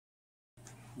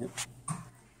Yep.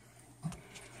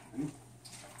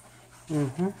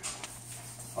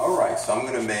 Alright, so I'm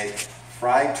going to make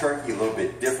fried turkey a little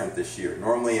bit different this year.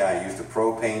 Normally I use the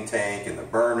propane tank and the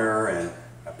burner, and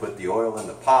I put the oil in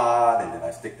the pot, and then I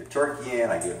stick the turkey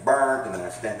in, I get burnt, and then I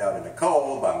stand out in the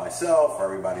cold by myself,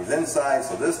 everybody's inside.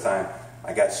 So this time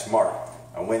I got smart.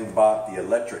 I went and bought the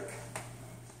electric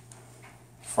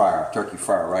fryer, turkey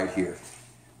fryer right here.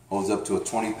 Holds up to a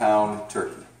 20-pound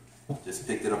turkey. Just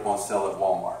picked it up on sale at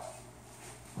Walmart.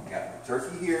 I got my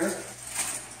turkey here.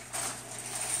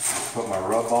 Put my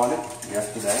rub on it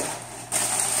yesterday.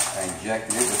 I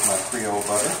injected it with my Creole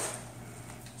butter.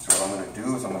 So what I'm going to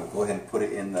do is I'm going to go ahead and put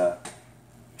it in the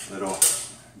little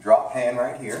drop pan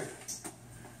right here.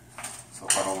 So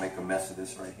if I don't make a mess of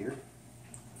this right here.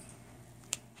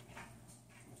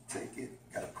 Take it.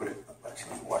 Got to put it up.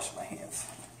 Actually, let me wash my hands.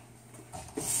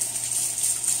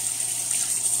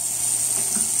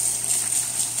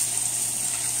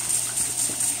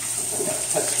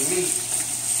 Gotta touch the meat.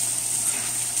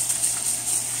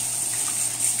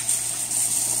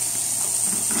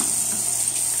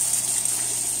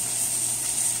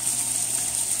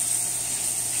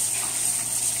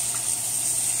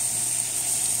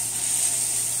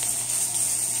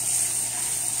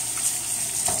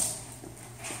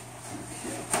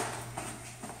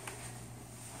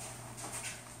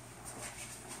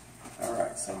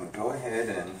 Alright, so I'm going to go ahead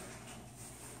and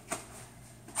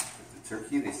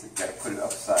turkey, they got to put it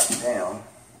upside down.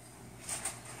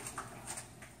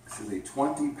 This is a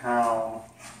 20-pound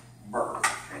bird,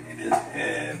 and it is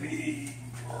heavy.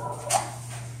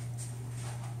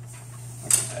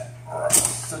 Look at that.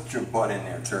 Set your butt in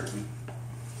there, turkey.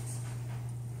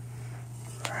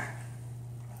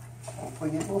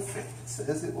 Hopefully it will fit. It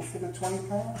says it will fit at 20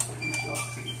 pounds, so we shall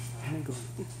see.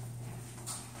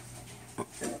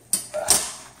 Okay.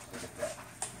 Look at that.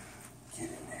 Get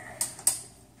in there.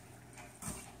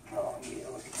 Oh yeah,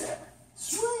 look at that.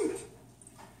 Sweet!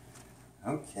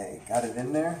 Okay, got it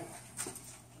in there.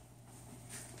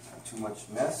 Not too much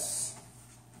mess.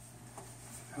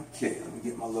 Okay, let me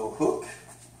get my little hook.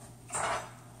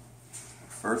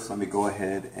 First, let me go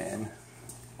ahead and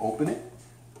open it.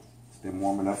 It's been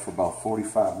warming up for about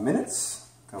 45 minutes.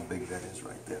 Look how big that is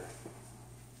right there.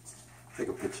 Take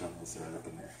a picture on this right up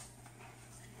in there.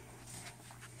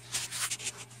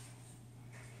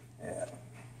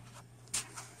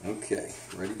 Yeah. Okay,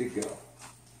 ready to go.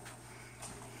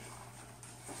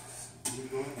 Let me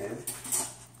go ahead.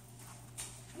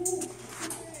 Ooh,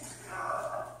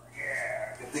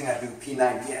 yeah, good thing I do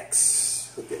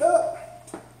P90X. Hook it up.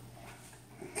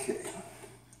 Okay.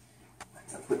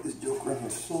 I gotta put this joker in here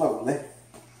slowly.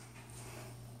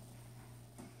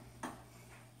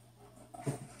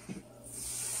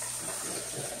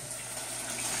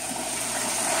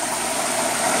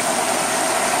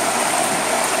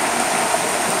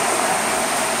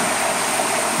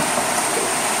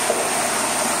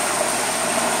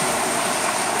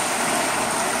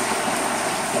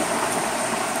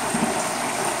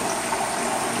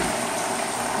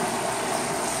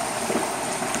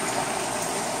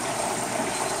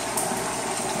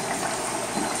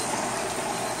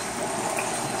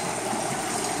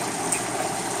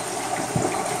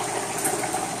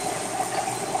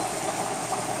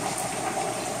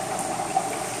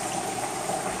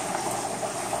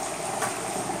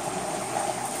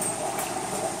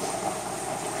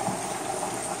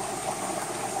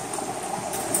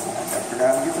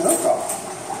 Now to get the hook off.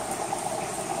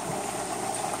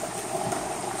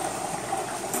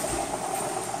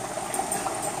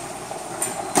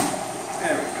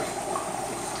 There we go.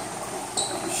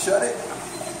 Shut it.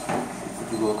 Put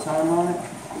a little timer on it.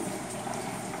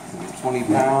 It's 20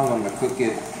 pounds. I'm going to cook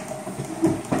it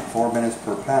 4 minutes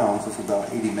per pound, so it's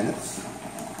about 80 minutes.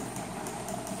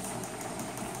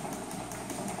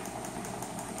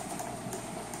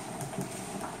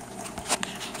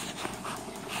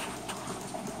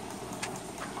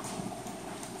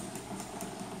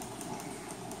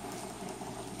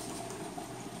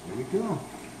 There we go.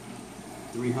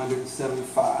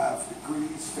 375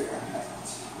 degrees Fahrenheit.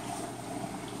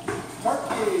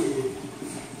 Turkey!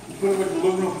 You put it with the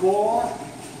aluminum foil.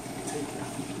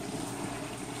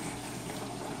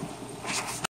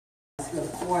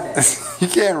 You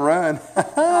can't run.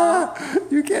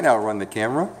 You can't outrun the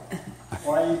camera.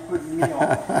 Why are you putting me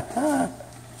on?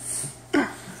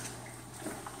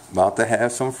 About to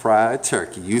have some fried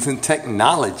turkey using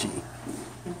technology.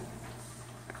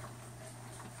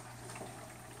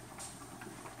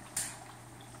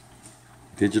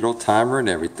 Digital timer and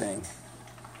everything.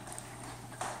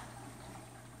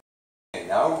 Okay,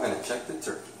 now we're going to check the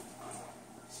turkey.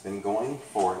 It's been going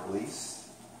for at least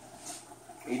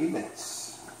 80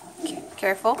 minutes.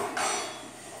 Careful.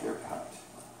 They're hot.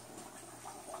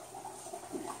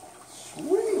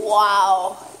 Sweet.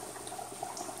 Wow.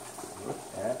 Look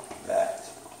at that.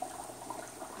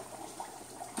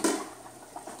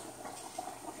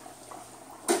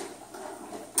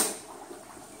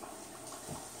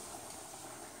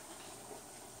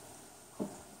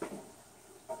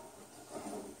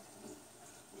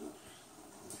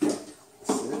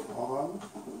 Sit on.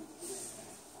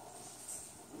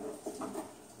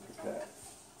 Look at that.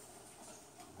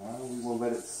 Now we will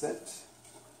let it sit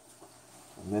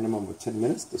a minimum of 10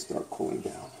 minutes to start cooling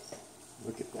down.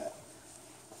 Look at that.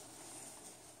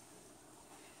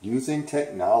 Using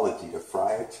technology to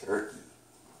fry a turkey.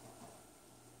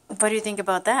 What do you think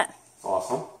about that?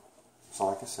 Awesome. That's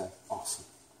all I can say. Awesome.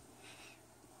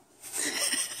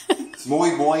 It's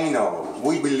muy bueno.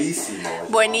 Muy bellissimo.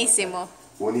 Buenísimo.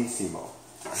 Buenísimo.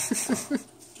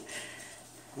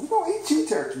 We're going to eat you,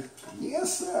 turkey.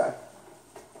 Yes, sir.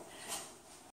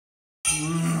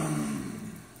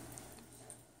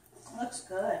 Looks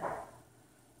good.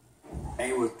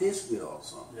 Hey, with this good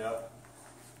also. Yep.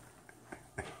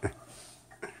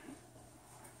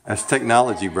 That's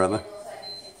technology, brother.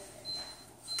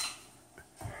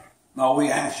 No,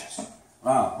 we anxious.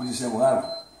 Wow, we just said, well, that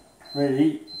one. Ready to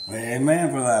eat.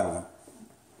 Amen for that one.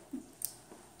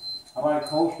 I like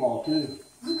coleslaw too.